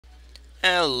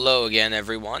Hello again,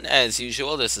 everyone. As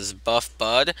usual, this is Buff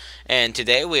Bud, and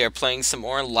today we are playing some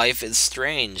more Life is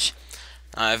Strange.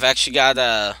 I've actually got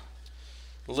a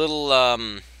little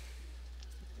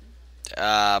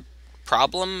uh,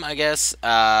 problem, I guess,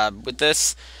 with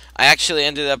this. I actually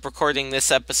ended up recording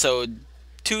this episode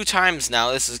 2 times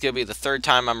now. This is going to be the third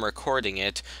time I'm recording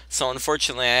it. So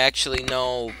unfortunately, I actually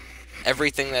know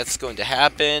everything that's going to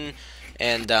happen,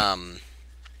 and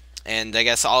and I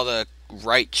guess all the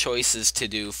right choices to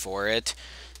do for it.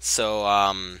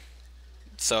 So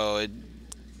so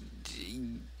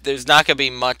there's not gonna be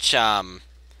much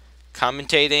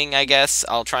commentating. I guess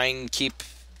I'll try and keep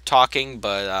talking,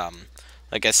 but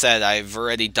like I said, I've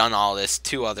already done all this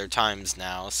 2 other times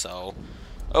now. So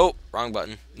oh, wrong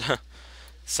button.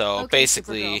 So Okay,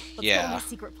 basically, Supergirl, let's go to yeah. my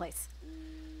secret place.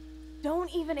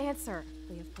 Don't even answer.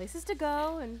 We have places to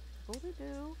go and people to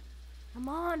do. Come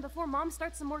on, before Mom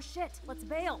starts some more shit. Let's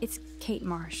bail. It's Kate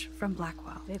Marsh from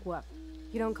Blackwell. Big whoop.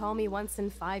 You don't call me once in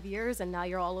 5 years, and now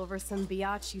you're all over some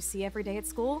biatch you see every day at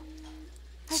school?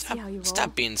 I see how you roll.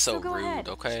 Stop being so go rude, ahead.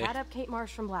 okay? Chat up Kate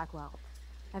Marsh from Blackwell.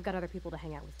 I've got other people to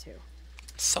hang out with, too.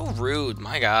 So rude,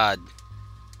 my God.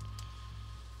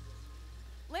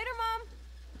 Later, Mom!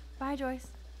 Bye, Joyce.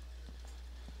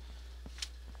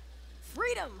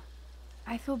 Freedom!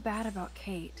 I feel bad about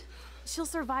Kate. She'll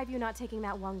survive you not taking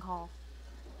that one call.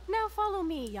 Now follow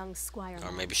me, young squire.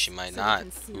 Or maybe she might so not.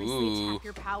 You can seriously Ooh. tap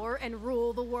your power and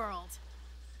rule the world.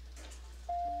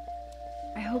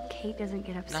 I hope Kate doesn't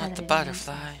get upset. Not the at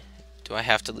butterfly. Do I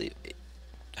have to leave?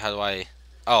 How do I?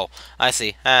 Oh, I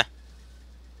see. Huh.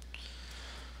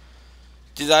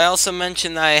 Did I also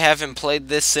mention that I haven't played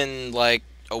this in like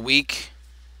a week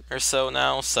or so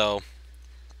now? So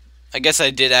I guess I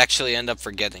did actually end up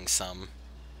forgetting some.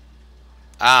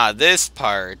 Ah, this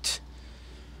part.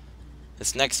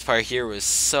 This next part here was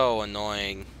so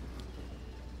annoying.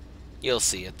 You'll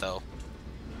see it though.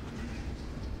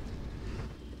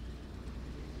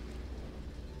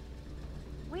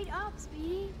 Wait up,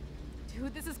 Speedy.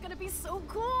 Dude, this is gonna be so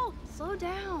cool! Slow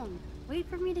down. Wait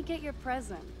for me to get your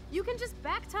present. You can just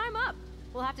back time up.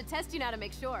 We'll have to test you now to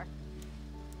make sure.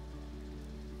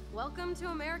 Welcome to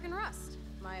American Rust,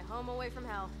 my home away from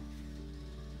hell.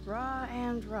 Raw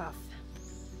and rough.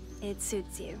 It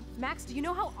suits you. Max, do you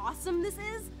know how awesome this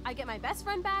is? I get my best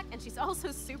friend back, and she's also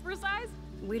supersized.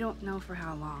 We don't know for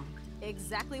how long.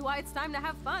 Exactly why it's time to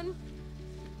have fun.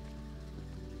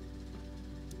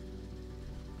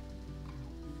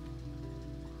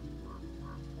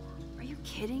 Are you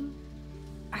kidding?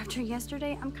 After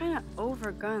yesterday, I'm kind of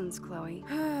over guns, Chloe.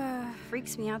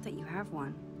 Freaks me out that you have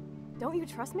one. Don't you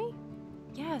trust me?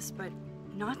 Yes, but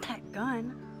not that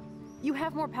gun. You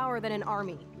have more power than an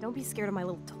army. Don't be scared of my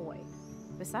little toy.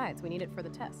 Besides, we need it for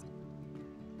the test.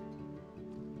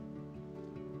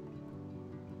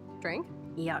 Drink?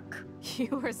 Yuck.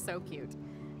 You are so cute.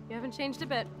 You haven't changed a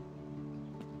bit.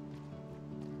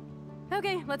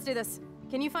 Okay, let's do this.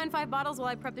 Can you find 5 bottles while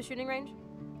I prep the shooting range?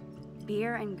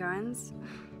 Beer and guns?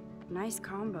 Nice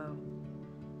combo.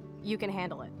 You can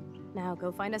handle it. Now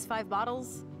go find us 5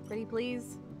 bottles, pretty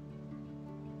please.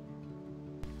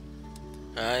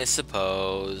 I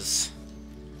suppose.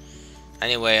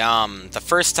 Anyway, the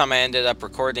first time I ended up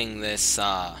recording this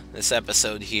this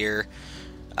episode here,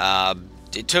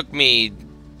 it took me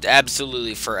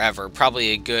absolutely forever, probably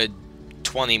a good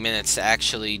 20 minutes to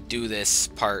actually do this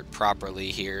part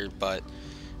properly here, but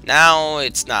now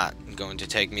it's not going to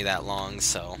take me that long,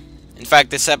 so in fact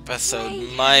this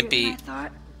episode might be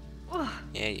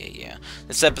yeah.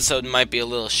 This episode might be a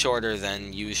little shorter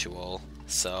than usual,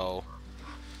 so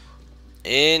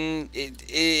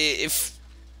if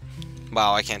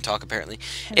wow, I can't talk apparently.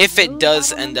 If it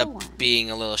does end up being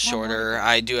a little shorter,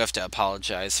 I do have to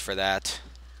apologize for that.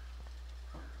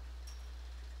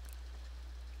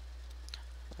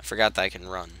 I forgot that I can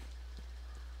run.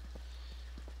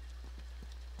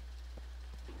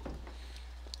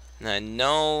 And I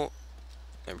know.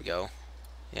 There we go.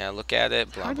 Yeah, look at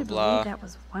it. Blah Hard blah to blah. believe that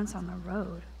was once on the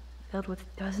road, filled with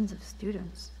dozens of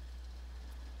students.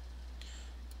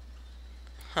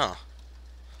 Huh.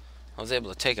 I was able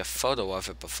to take a photo of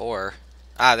it before.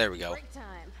 Ah, there we go. Break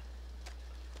time.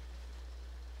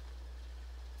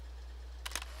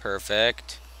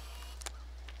 Perfect.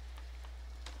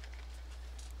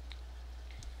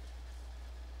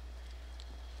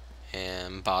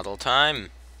 And bottle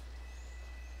time.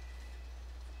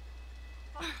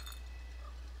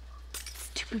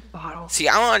 Stupid bottle. See,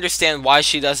 I don't understand why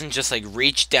she doesn't just like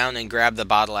reach down and grab the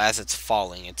bottle as it's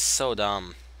falling. It's so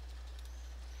dumb.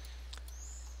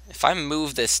 If I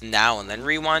move this now and then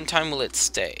rewind time, will it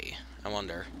stay? I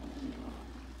wonder.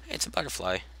 Hey, it's a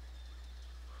butterfly.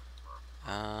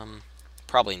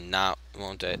 Probably not,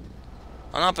 won't it?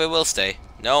 Oh, nope, it will stay.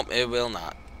 Nope, it will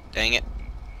not. Dang it.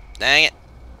 Dang it.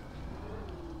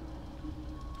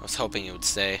 I was hoping it would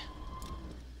stay.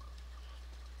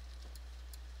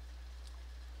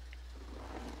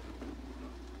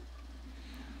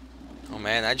 Oh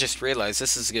man, I just realized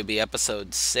this is going to be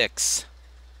episode 6.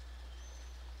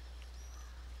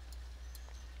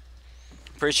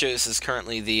 I'm pretty sure this is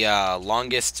currently the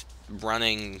longest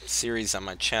running series on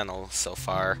my channel so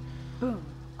far. Boom.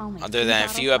 Only Other two than a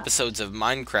bottles few left. episodes of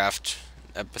Minecraft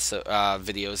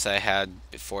videos I had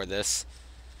before this.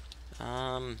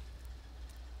 I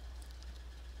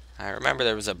remember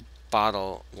there was a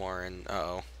bottle, Warren.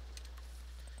 Uh-oh.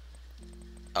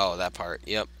 Oh, that part.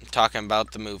 Yep. Talking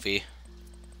about the movie.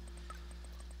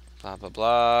 Blah, blah,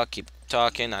 blah. Keep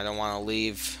talking. I don't want to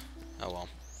leave. Oh, well.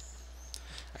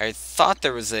 I thought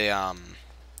there was a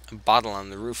bottle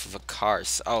on the roof of a car.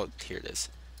 Oh, here it is.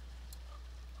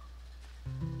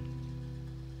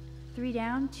 3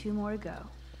 down, 2 more to go.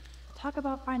 Talk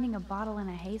about finding a bottle in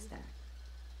a haystack.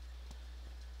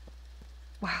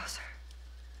 Wowzer.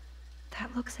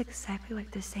 That looks exactly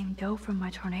like the same dough from my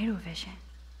tornado vision.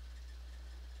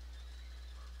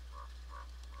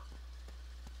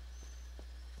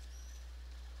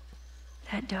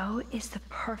 That dough is the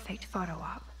perfect photo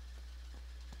op.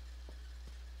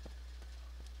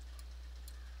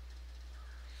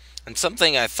 And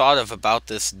something I thought of about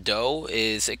this dough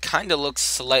is it kind of looks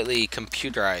slightly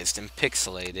computerized and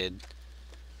pixelated.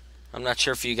 I'm not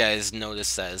sure if you guys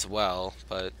noticed that as well,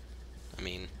 but, I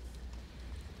mean...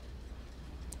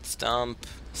 Stump,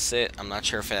 sit. I'm not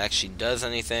sure if it actually does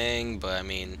anything, but I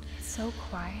mean... It's so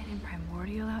quiet and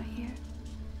primordial out here.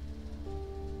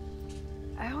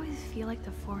 I always feel like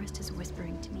the forest is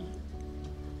whispering to me.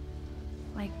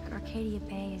 Like Arcadia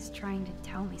Bay is trying to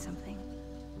tell me something.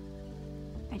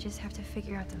 I just have to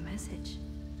figure out the message.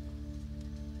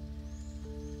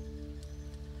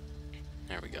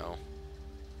 There we go.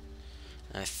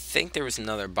 I think there was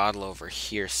another bottle over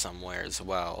here somewhere as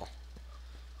well.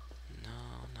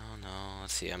 No.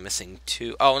 Let's see, I'm missing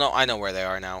 2. Oh, no, I know where they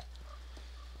are now.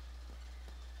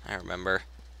 I remember.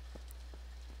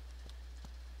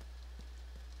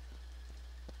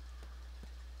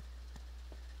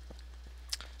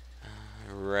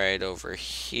 Right over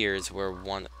here is where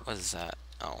one... What is that?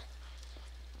 Oh.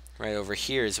 Right over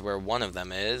here is where one of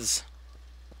them is.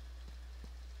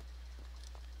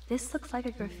 This looks like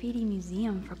a graffiti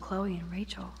museum for Chloe and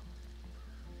Rachel.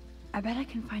 I bet I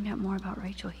can find out more about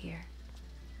Rachel here.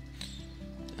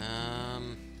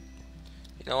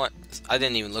 You know what? I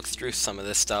didn't even look through some of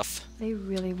this stuff. They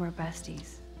really were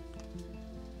besties.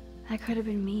 That could have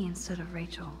been me instead of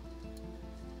Rachel.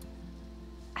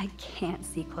 I can't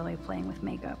see Chloe playing with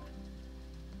makeup.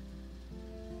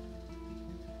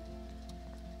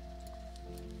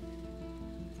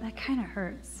 That kind of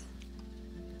hurts.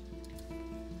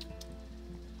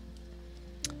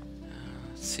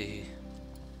 Let's see.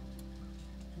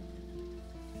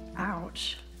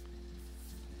 Ouch.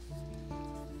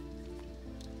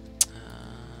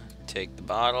 Take the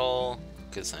bottle,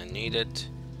 because I need it.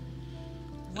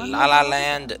 One La La more.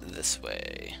 Land this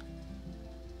way.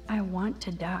 I want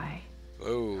to die.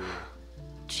 Whoa.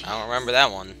 Jeez. I don't remember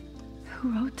that one.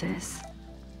 Who wrote this?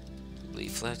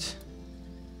 Leaflet.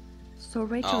 So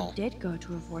Rachel Oh. did go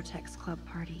to a Vortex Club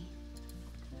party.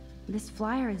 This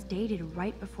flyer is dated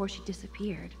right before she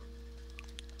disappeared.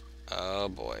 Oh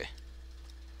boy.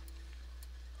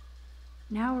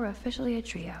 Now we're officially a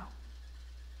trio.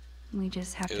 We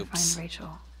just have to Oops. find Rachel.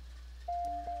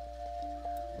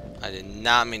 I did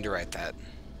not mean to write that.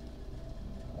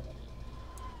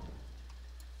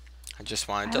 I just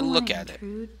wanted I to don't look wanna at it.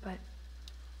 intrude, but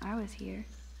I was here.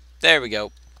 There we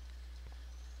go.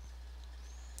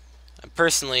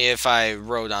 Personally, if I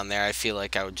wrote on there, I feel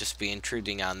like I would just be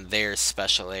intruding on their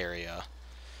special area.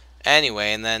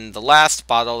 Anyway, and then the last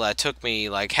bottle that took me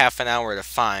like half an hour to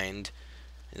find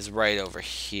is right over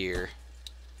here.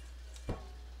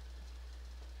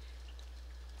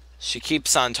 She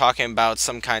keeps on talking about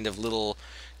some kind of little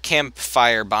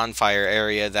campfire, bonfire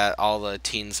area that all the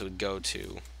teens would go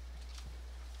to.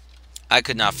 I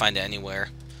could not find it anywhere.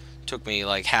 Took me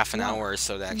like half an Well, hour or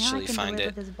so to now I actually can find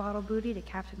deliver it. this bottle booty to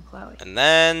Captain Chloe. And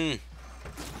then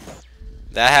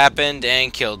that happened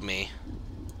and killed me.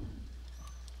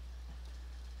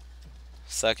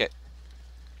 Suck it.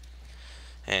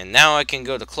 And now I can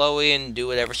go to Chloe and do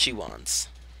whatever she wants.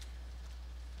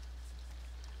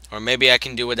 Or maybe I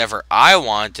can do whatever I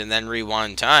want and then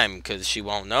rewind time, because she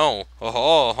won't know. Ho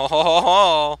ho ho ho ho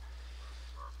ho.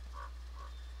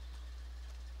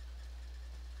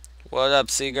 What up,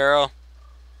 sea girl?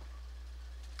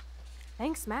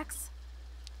 Thanks, Max.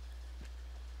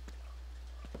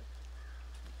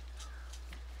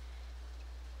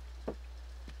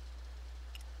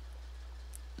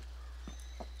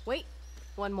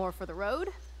 One more for the road.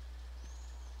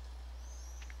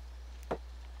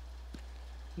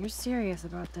 You're serious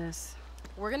about this.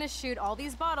 We're gonna shoot all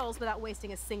these bottles without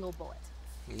wasting a single bullet.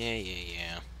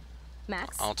 Yeah.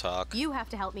 Max, I'll talk. you have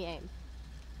to help me aim.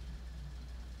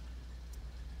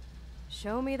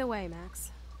 Show me the way,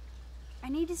 Max. I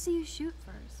need to see you shoot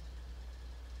first.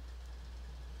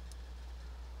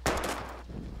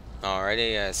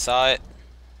 Alrighty, I saw it.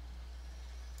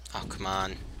 Oh, come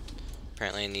on.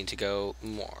 Apparently I need to go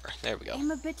more. There we go. Aim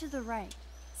a bit to the right.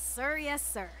 Sir, yes,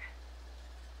 sir.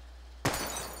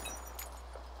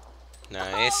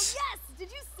 Nice. Oh, yes!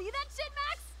 Did you see that shit,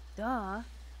 Max? Duh.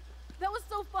 That was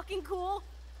so fucking cool.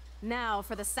 Now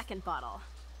for the second bottle.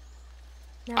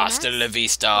 Now, Hasta Max, la where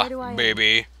vista, do I aim?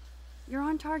 baby. You're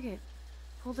on target.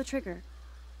 Pull the trigger.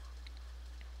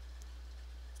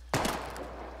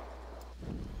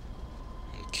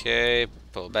 Okay,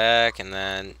 pull back and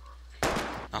then...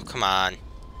 Oh, come on.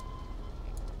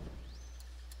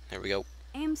 There we go.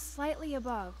 Aim slightly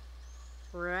above.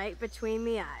 Right between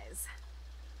the eyes.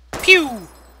 Pew!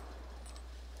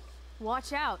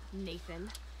 Watch out,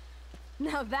 Nathan.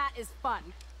 Now that is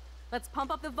fun. Let's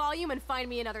pump up the volume and find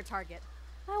me another target.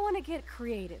 I want to get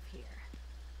creative here.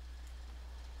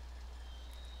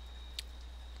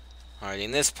 Alright,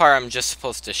 in this part I'm just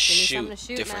supposed to me shoot something to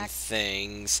shoot, different Max.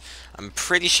 things. I'm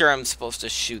pretty sure I'm supposed to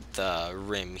shoot the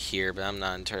rim here, but I'm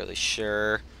not entirely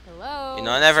sure. Hello? You know,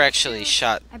 I never actually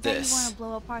shot I bet you want this. to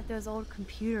blow apart those old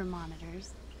computer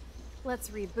monitors. Let's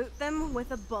reboot them with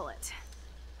a bullet.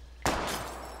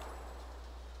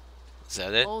 Is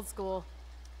that it? Old school.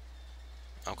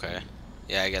 Okay.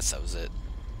 Yeah, I guess that was it.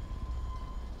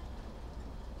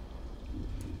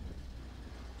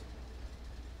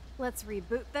 Let's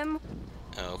reboot them.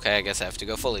 Okay, I guess I have to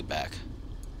go fully back.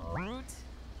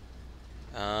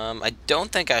 I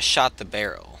don't think I shot the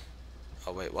barrel.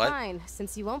 Oh, wait, what? Fine.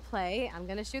 Since you won't play, I'm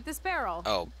gonna shoot this barrel.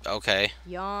 Oh, okay.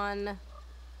 Yawn.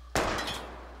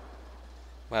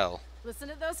 Well, Listen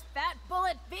to those fat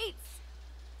bullet beats.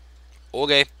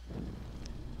 okay.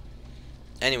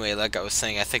 Anyway, like I was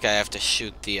saying, I think I have to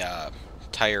shoot the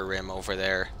tire rim over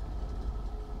there.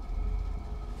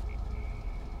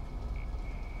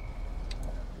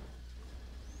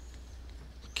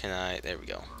 Can I? There we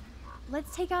go.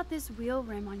 Let's take out this wheel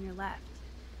rim on your left.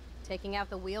 Taking out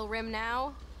the wheel rim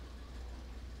now.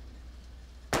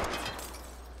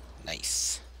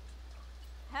 Nice.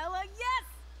 Hella yes!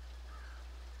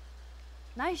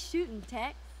 Nice shooting,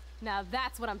 Tex. Now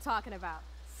that's what I'm talking about.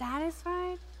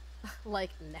 Satisfied? Like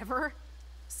never.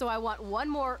 So I want one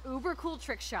more uber cool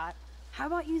trick shot. How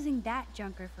about using that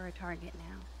junker for a target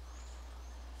now?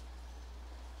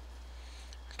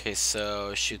 Okay,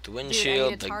 so shoot the I need a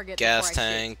windshield, the target gas before I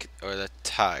shoot. tank, or the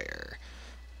tire.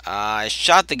 I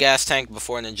shot the gas tank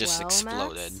before and it just Well,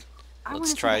 exploded. Max, I Let's wanna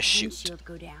see try that shoot. windshield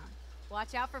go down.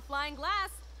 Watch out for flying glass.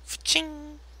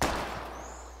 Ching.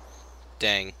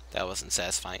 Dang, that wasn't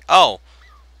satisfying. Oh,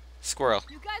 squirrel!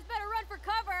 You guys better run for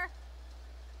cover.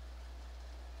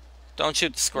 Don't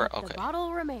shoot the squirrel. The Okay.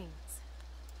 bottle remains.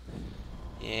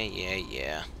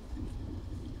 Yeah.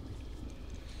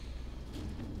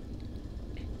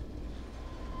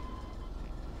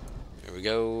 There we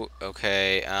go.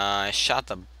 Okay, I shot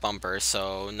the bumper,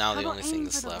 so now How the about only aiming thing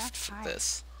for that's the left left for tire?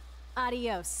 this.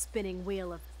 Adios, spinning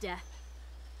wheel of death.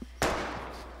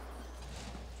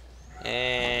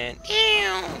 And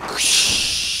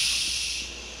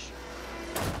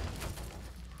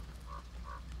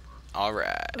all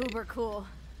right. Uber cool.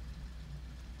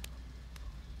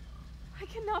 I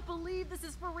cannot believe this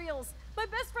is for reals. My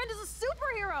best friend is a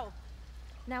superhero.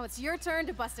 Now it's your turn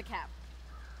to bust a cap.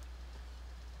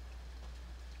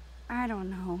 I don't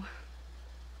know.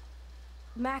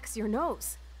 Max, your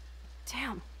nose.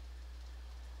 Damn.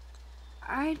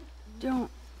 I don't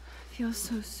feel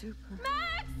so super.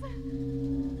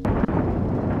 Max!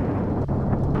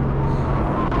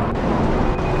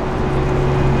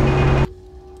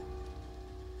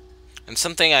 And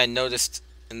something I noticed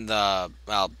in the,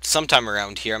 well, sometime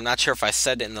around here, I'm not sure if I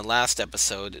said it in the last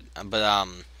episode, but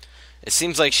it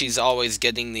seems like she's always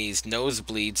getting these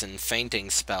nosebleeds and fainting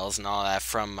spells and all that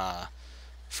from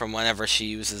whenever she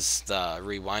uses the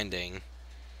rewinding.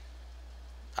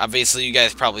 Obviously, you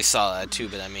guys probably saw that too,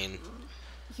 but I mean,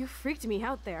 You freaked me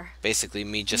out there. basically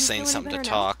me just You saying feel any something to better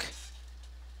now? talk.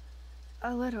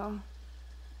 A little.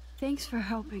 Thanks for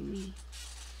helping me.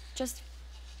 Just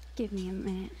give me a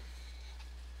minute.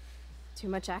 Too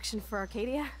much action for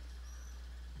Arcadia?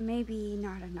 Maybe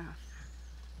not enough.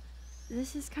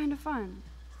 This is kind of fun.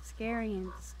 Scary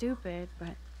and stupid,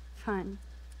 but fun.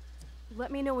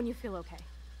 Let me know when you feel okay.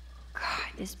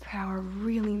 God, this power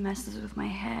really messes with my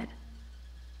head.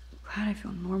 Glad I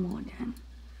feel normal again.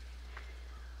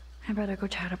 I better go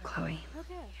chat up Chloe.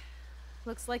 Okay.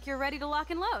 Looks like you're ready to lock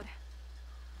and load.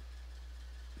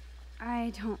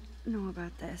 I don't know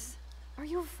about this. Are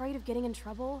you afraid of getting in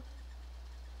trouble?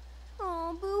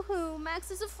 Oh, boo-hoo, Max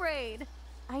is afraid.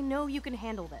 I know you can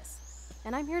handle this,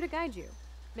 and I'm here to guide you.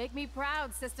 Make me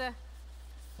proud, sister.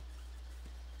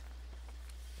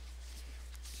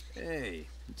 Hey,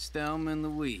 it's Thelma and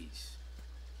Louise.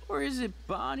 Or is it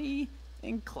Bonnie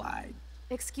and Clyde?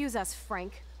 Excuse us,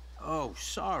 Frank. Oh,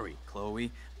 sorry,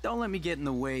 Chloe. Don't let me get in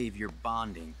the way of your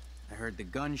bonding. I heard the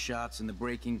gunshots and the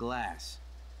breaking glass.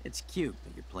 It's cute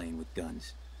that you're playing with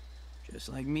guns. Just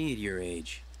like me at your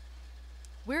age.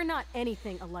 We're not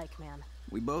anything alike, man.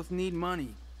 We both need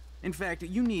money. In fact,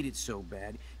 you need it so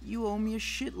bad, you owe me a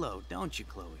shitload, don't you,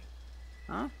 Chloe?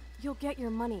 Huh? You'll get your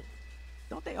money.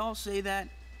 Don't they all say that?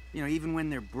 You know, even when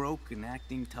they're broke and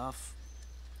acting tough?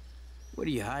 What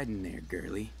are you hiding there,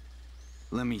 girlie?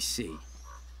 Let me see.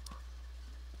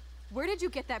 Where did you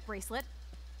get that bracelet?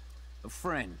 A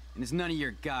friend, and it's none of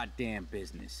your goddamn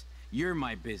business. You're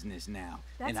my business now.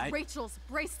 That's and Rachel's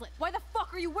bracelet. Why the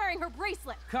fuck are you wearing her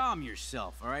bracelet? Calm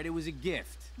yourself, all right? It was a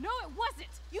gift. No, it wasn't.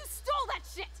 You stole that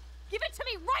shit. Give it to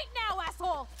me right now,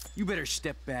 asshole. You better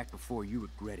step back before you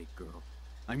regret it, girl.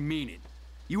 I mean it.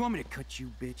 You want me to cut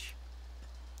you, bitch?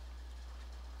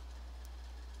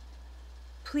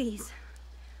 Please.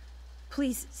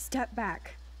 Please step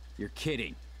back. You're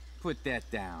kidding. Put that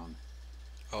down.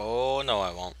 Oh, no,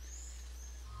 I won't.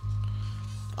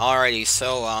 Alrighty,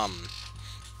 so,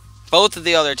 both of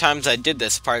the other times I did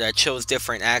this part, I chose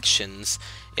different actions.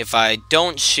 If I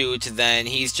don't shoot, then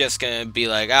he's just gonna be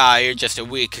like, ah, you're just a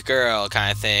weak girl,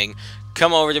 kind of thing.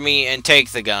 Come over to me and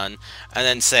take the gun. And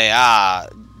then say, ah,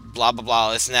 blah, blah,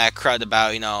 blah, this and that crud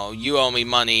about, you know, you owe me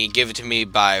money, give it to me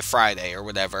by Friday, or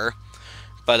whatever.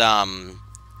 But,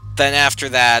 then after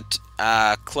that,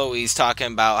 Chloe's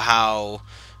talking about how,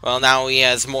 well, now he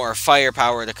has more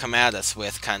firepower to come at us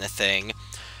with, kind of thing.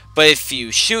 But if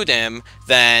you shoot him,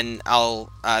 then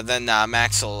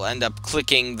Max will end up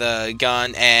clicking the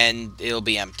gun and it'll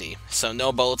be empty. So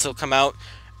no bullets will come out.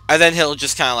 And then he'll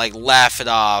just kind of like laugh it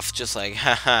off, just like,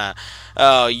 haha,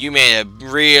 oh, you made a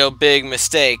real big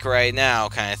mistake right now,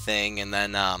 kind of thing. And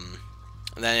then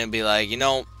it'll be like, you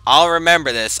know, I'll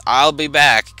remember this, I'll be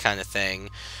back, kind of thing.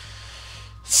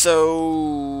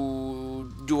 So,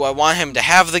 do I want him to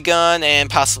have the gun and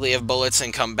possibly have bullets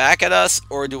and come back at us?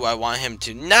 Or do I want him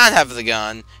to not have the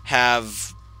gun,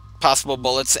 have possible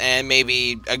bullets and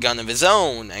maybe a gun of his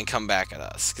own and come back at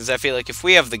us? Because I feel like if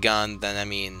we have the gun, then, I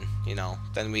mean, you know,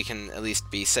 then we can at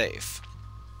least be safe.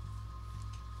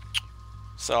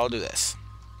 So, I'll do this.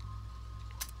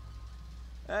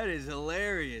 That is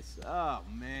hilarious. Oh,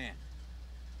 man.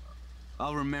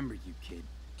 I'll remember you, kid.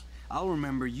 I'll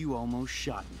remember you almost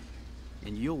shot me.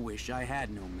 And you'll wish I had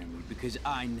no memory, because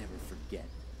I never forget.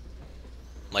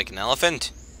 Like an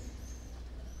elephant?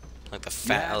 Like the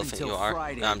fat elephant you are?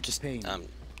 Friday No, I'm just, to pay me.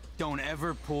 Don't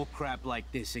ever pull crap like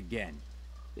this again.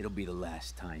 It'll be the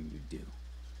last time you do.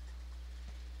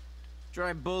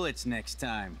 Try bullets next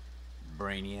time,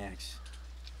 brainiacs.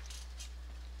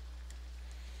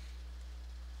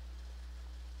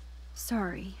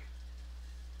 Sorry.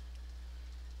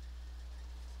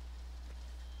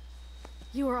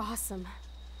 You were awesome.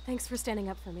 Thanks for standing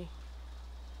up for me.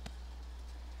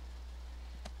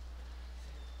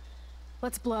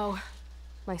 Let's blow.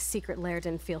 My secret lair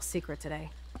didn't feel secret today.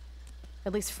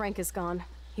 At least Frank is gone.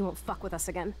 He won't fuck with us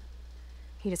again.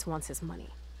 He just wants his money.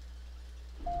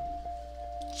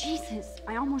 Jesus,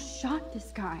 I almost shot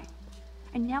this guy.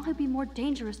 And now he'll be more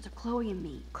dangerous to Chloe and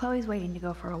me. Chloe's waiting to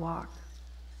go for a walk.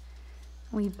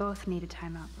 We both need a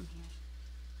timeout from here.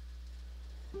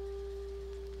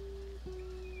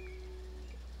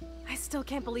 I still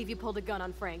can't believe you pulled a gun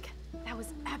on Frank. That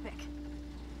was epic.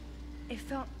 It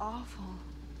felt awful.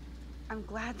 I'm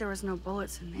glad there was no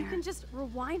bullets in there. You can just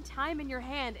rewind time in your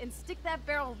hand and stick that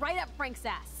barrel right up Frank's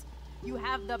ass. You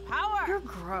have the power! You're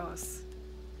gross.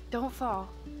 Don't fall.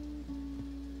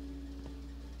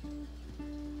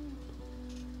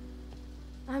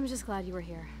 I'm just glad you were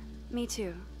here. Me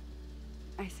too,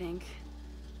 I think.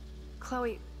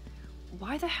 Chloe,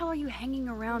 why the hell are you hanging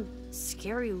around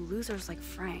scary losers like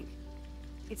Frank?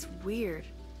 It's weird.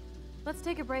 Let's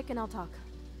take a break and I'll talk.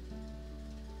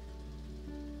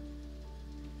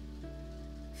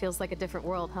 Feels like a different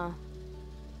world, huh?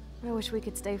 I wish we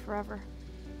could stay forever.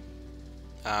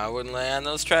 I wouldn't lay on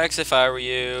those tracks if I were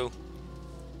you.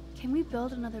 Can we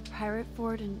build another pirate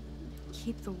fort and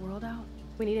keep the world out?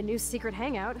 We need a new secret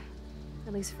hangout.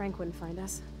 At least Frank wouldn't find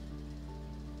us.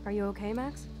 Are you okay,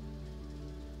 Max?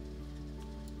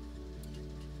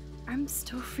 I'm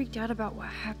still freaked out about what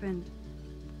happened.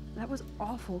 That was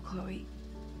awful, Chloe.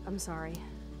 I'm sorry.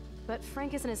 But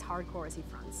Frank isn't as hardcore as he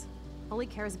fronts. All he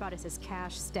cares about is his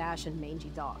cash, stash, and mangy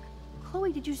dog.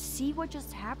 Chloe, did you see what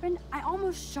just happened? I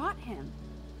almost shot him.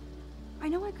 I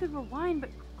know I could rewind, but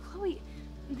Chloe,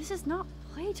 this is not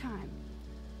playtime.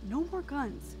 No more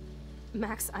guns.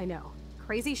 Max, I know.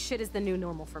 Crazy shit is the new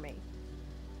normal for me.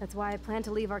 That's why I plan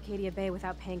to leave Arcadia Bay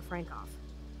without paying Frank off.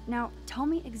 Now, tell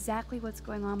me exactly what's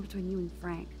going on between you and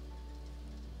Frank.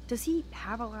 Does he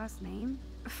have a last name?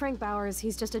 Frank Bowers,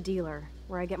 he's just a dealer,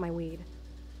 where I get my weed.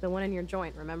 The one in your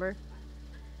joint, remember?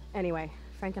 Anyway,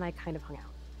 Frank and I kind of hung out.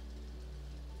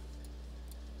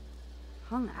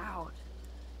 Hung out?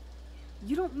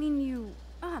 You don't mean you...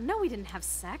 No, we didn't have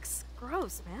sex.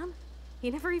 Gross, man. He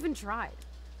never even tried.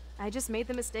 I just made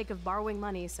the mistake of borrowing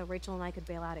money so Rachel and I could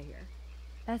bail out of here.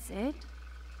 That's it?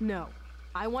 No.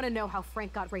 I want to know how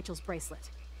Frank got Rachel's bracelet.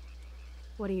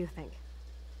 What do you think?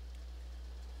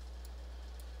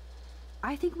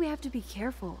 I think we have to be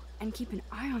careful and keep an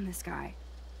eye on this guy.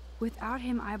 Without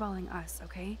him eyeballing us,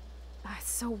 okay? It's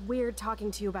so weird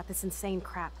talking to you about this insane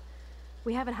crap.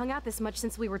 We haven't hung out this much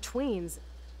since we were tweens,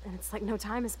 and it's like no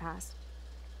time has passed.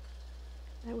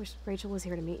 I wish Rachel was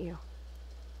here to meet you.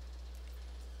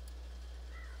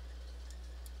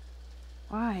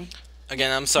 Why?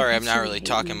 Again, I'm sorry, I'm not She really hate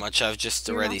talking me. much. I've just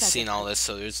You're already not that seen all different. this,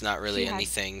 so there's not really She has-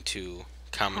 anything to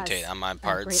commentate on my Has a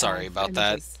part. great Sorry eye for about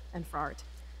that. images and for art.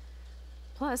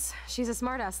 Plus, she's a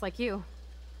smartass like you.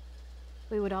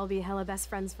 We would all be hella best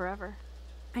friends forever.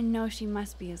 I know she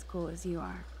must be as cool as you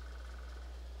are.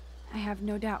 I have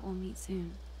no doubt we'll meet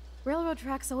soon. Railroad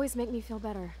tracks always make me feel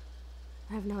better.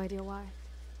 I have no idea why.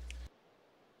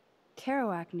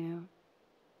 Kerouac knew.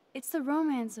 It's the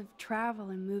romance of travel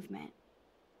and movement.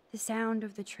 The sound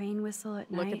of the train whistle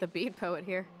at night. Look at the beat poet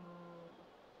here.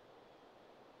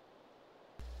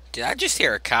 Did I just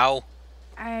hear a cow?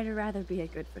 I'd rather be a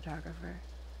good photographer.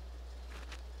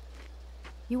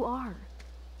 You are.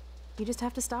 You just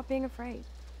have to stop being afraid.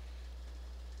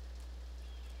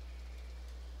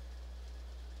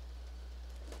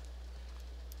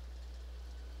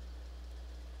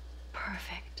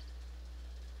 Perfect.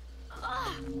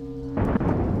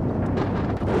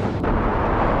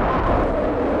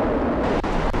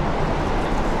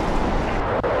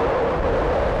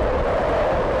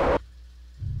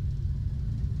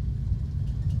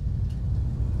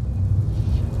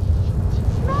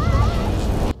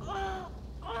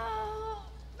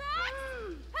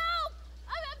 Help!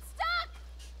 I'm stuck!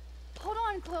 Hold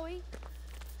on, Chloe.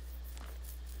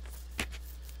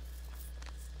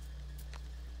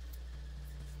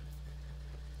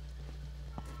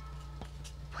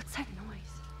 What's that noise?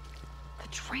 The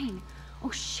train.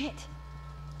 Oh shit.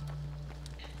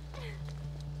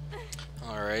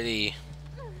 Alrighty.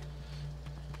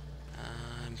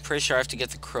 I'm pretty sure I have to get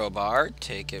the crowbar.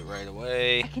 Take it right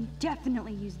away. I can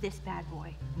definitely use this bad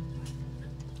boy.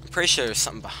 I'm pretty sure there's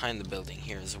something behind the building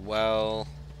here as well.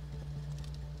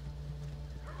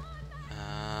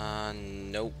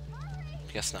 Nope.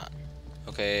 Guess not.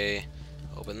 Okay.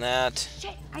 Open that.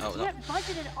 Shit, I Oh, no. can't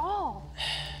budget at all.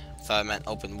 Thought I meant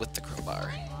open with the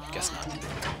crowbar. Guess not.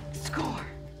 Score.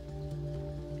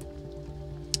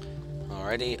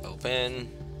 Alrighty,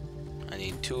 open. I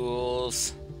need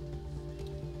tools.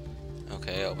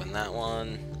 Okay, open that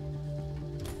one.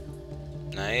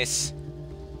 Nice.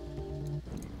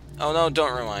 Oh no,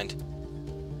 don't rewind.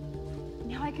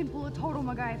 Now I can pull a total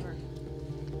MacGyver.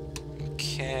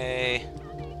 Okay.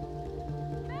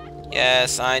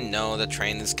 Yes, I know the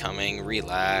train is coming.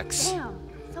 Relax. Damn,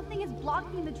 something is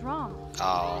blocking the drum.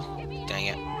 Oh, dang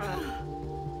it.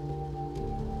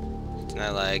 Can I,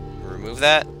 like, remove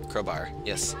that? Crowbar.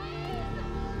 Yes.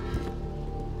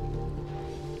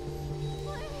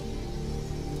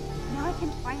 Now I can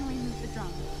finally move the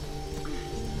drum.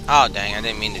 Oh, dang, I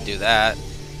didn't mean to do that.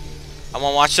 I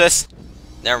wanna watch this?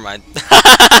 Never mind.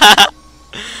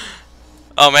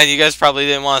 Oh, man, you guys probably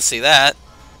didn't want to see that.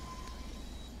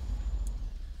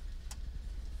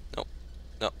 Nope.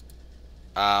 Nope.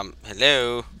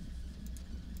 Hello?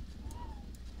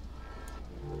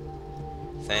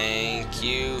 Thank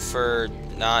you for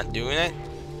not doing it.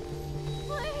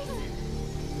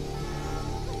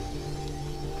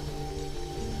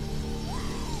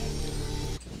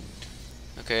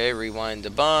 Okay, rewind a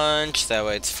bunch. That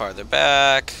way it's farther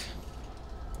back.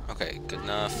 Okay, good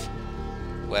enough.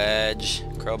 Wedge,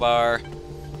 crowbar.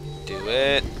 Do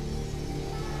it.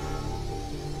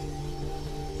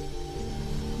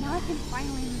 Now I can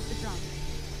finally move the drum.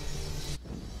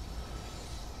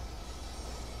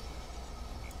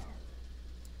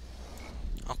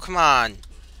 Oh, come on.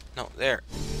 No, there.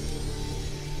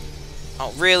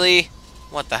 Oh, really?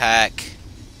 What the heck?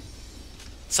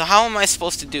 So how am I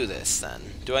supposed to do this, then?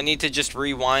 Do I need to just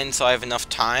rewind so I have enough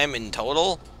time in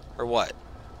total? Or what?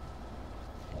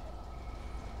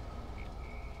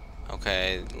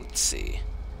 Okay, let's see.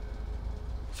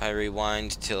 If I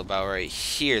rewind till about right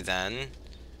here, then...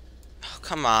 Oh,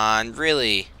 come on,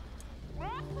 really?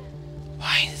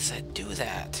 Why does it do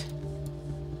that?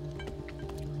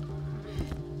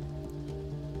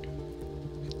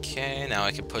 Okay, now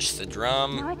I can push the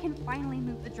drum. Now I can finally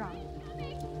move the drum.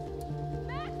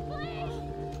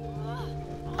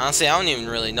 Honestly, I don't even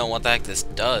really know what the heck this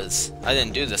does. I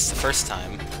didn't do this the first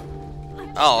time.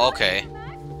 Oh, okay.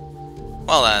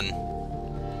 Well then,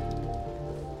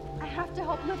 I have to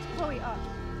help lift Chloe up.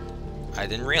 I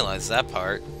didn't realize that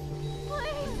part.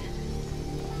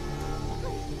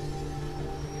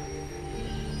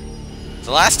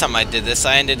 The last time I did this,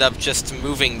 I ended up just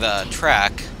moving the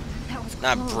track, That was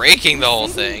not close. breaking the You whole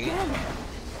saved me thing. again.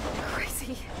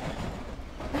 Crazy.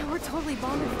 Now we're totally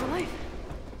bonded for life.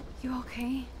 You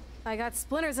okay? I got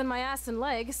splinters in my ass and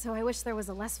leg, so I wish there was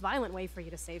a less violent way for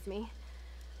you to save me.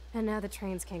 And now the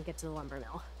trains can't get to the lumber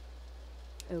mill.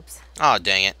 Oops. Oh,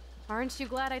 dang it. Aren't you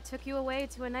glad I took you away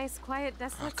to a nice, quiet,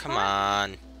 desolate Oh, come spot?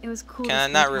 on. It was cool. Can to I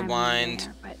spend not time when we were rewind?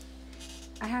 there, but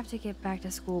I have to get back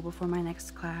to school before my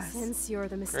next class. Since you're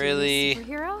the mysterious Really?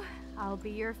 superhero, I'll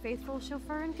be your faithful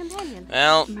chauffeur and companion.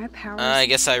 Well, My powers I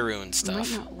guess I ruined might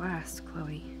stuff. not last,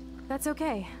 Chloe. That's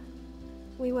okay.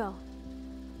 We will.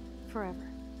 Forever.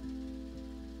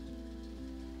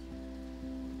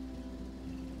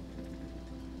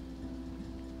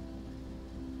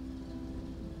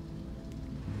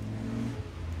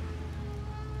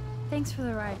 Thanks for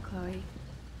the ride, Chloe.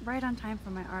 Right on time for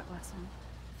my art lesson.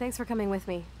 Thanks for coming with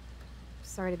me.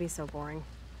 Sorry to be so boring.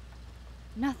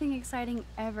 Nothing exciting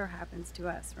ever happens to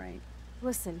us, right?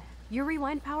 Listen, your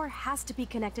rewind power has to be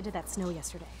connected to that snow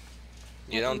yesterday.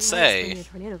 You That don't might say. explain your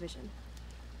tornado vision.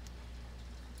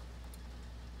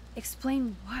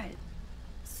 Explain what?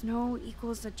 Snow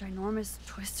equals a ginormous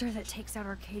twister that takes out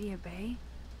Arcadia Bay?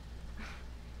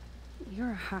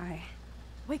 You're high.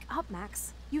 Wake up,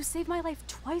 Max. You saved my life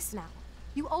twice now.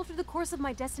 You altered the course of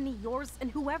my destiny, yours,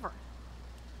 and whoever.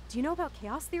 Do you know about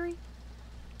chaos theory?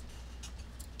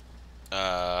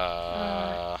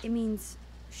 It means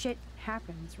shit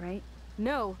happens, right?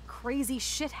 No, crazy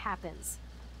shit happens.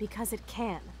 Because it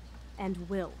can. And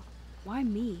will. Why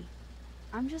me?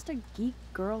 I'm just a geek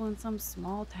girl in some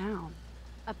small town.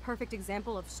 A perfect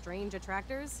example of strange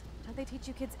attractors? Don't they teach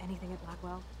you kids anything at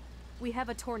Blackwell? We have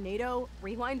a tornado,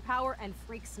 rewind power, and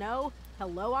freak snow.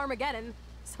 Hello, Armageddon.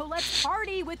 So let's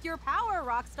party with your power,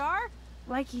 Rockstar!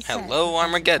 Like he said. Hello, Professor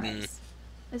Armageddon. Price,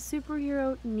 a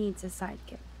superhero needs a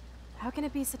sidekick. How can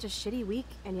it be such a shitty week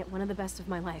and yet one of the best of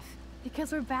my life?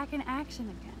 Because we're back in action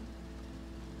again.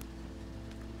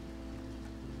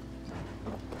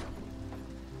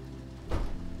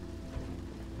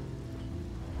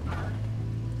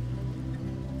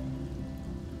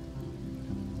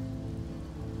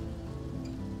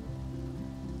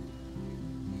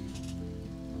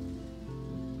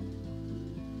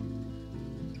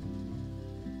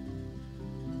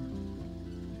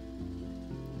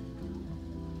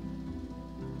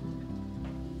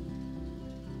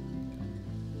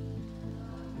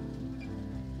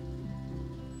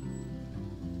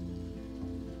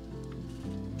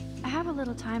 I have a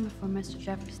little time before Mr.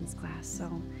 Jefferson's class, so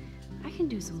I can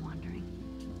do some wandering.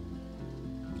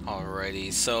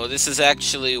 Alrighty, so this is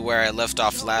actually where I left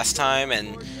off last time,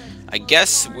 and I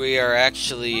guess we are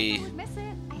actually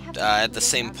at the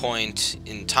same point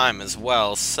in time as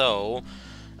well, so,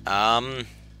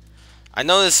 I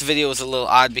know this video was a little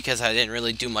odd because I didn't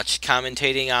really do much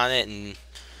commentating on it, and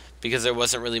because there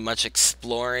wasn't really much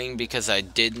exploring, because I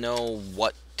did know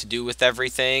what to do with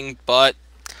everything, but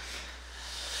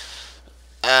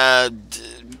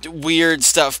weird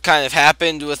stuff kind of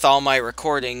happened with all my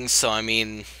recordings, so I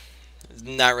mean,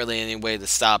 not really any way to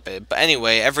stop it. But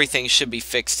anyway, everything should be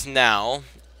fixed now,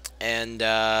 and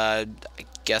I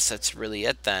guess that's really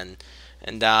it then.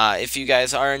 And if you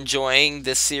guys are enjoying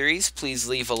this series, please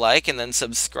leave a like and then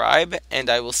subscribe, and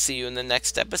I will see you in the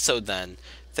next episode then.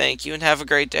 Thank you and have a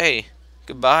great day.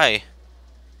 Goodbye.